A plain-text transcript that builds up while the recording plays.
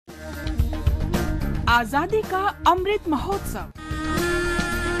आजादी का Amrit Mahotsav.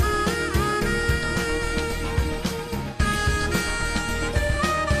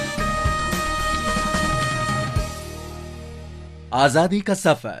 Azadi Ka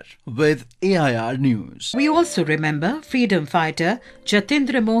Safar with AIR News. We also remember freedom fighter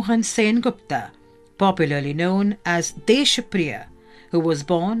Jatindra Mohan Sengupta, popularly known as Deshapriya, who was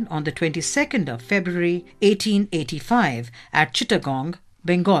born on the 22nd of February 1885 at Chittagong,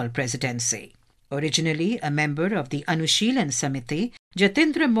 Bengal presidency. Originally a member of the Anushilan Samiti,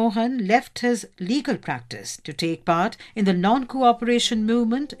 Jatindra Mohan left his legal practice to take part in the non-cooperation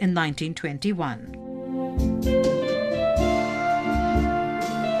movement in 1921.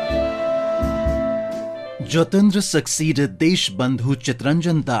 Jatindra succeeded Deshbandhu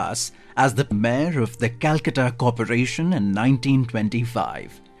Chittaranjan as the mayor of the Calcutta Corporation in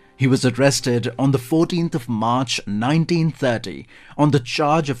 1925. He was arrested on the 14th of March 1930 on the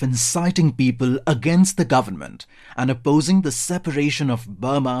charge of inciting people against the government and opposing the separation of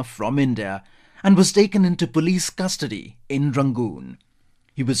Burma from India, and was taken into police custody in Rangoon.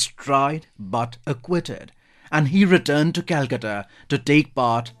 He was tried but acquitted, and he returned to Calcutta to take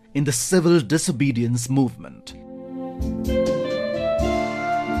part in the Civil Disobedience Movement.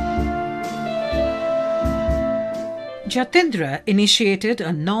 Jatindra initiated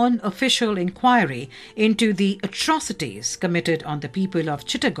a non-official inquiry into the atrocities committed on the people of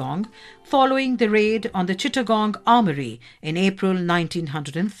Chittagong following the raid on the Chittagong Armoury in April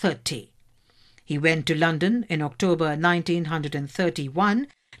 1930. He went to London in October 1931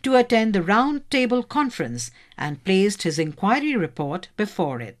 to attend the Round Table Conference and placed his inquiry report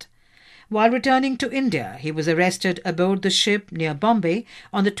before it. While returning to India, he was arrested aboard the ship near Bombay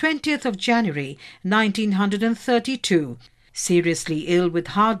on the 20th of January 1932. Seriously ill with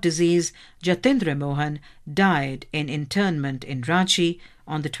heart disease, Jatindra Mohan died in internment in Ranchi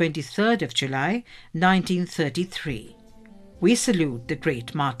on the 23rd of July 1933. We salute the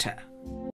great martyr.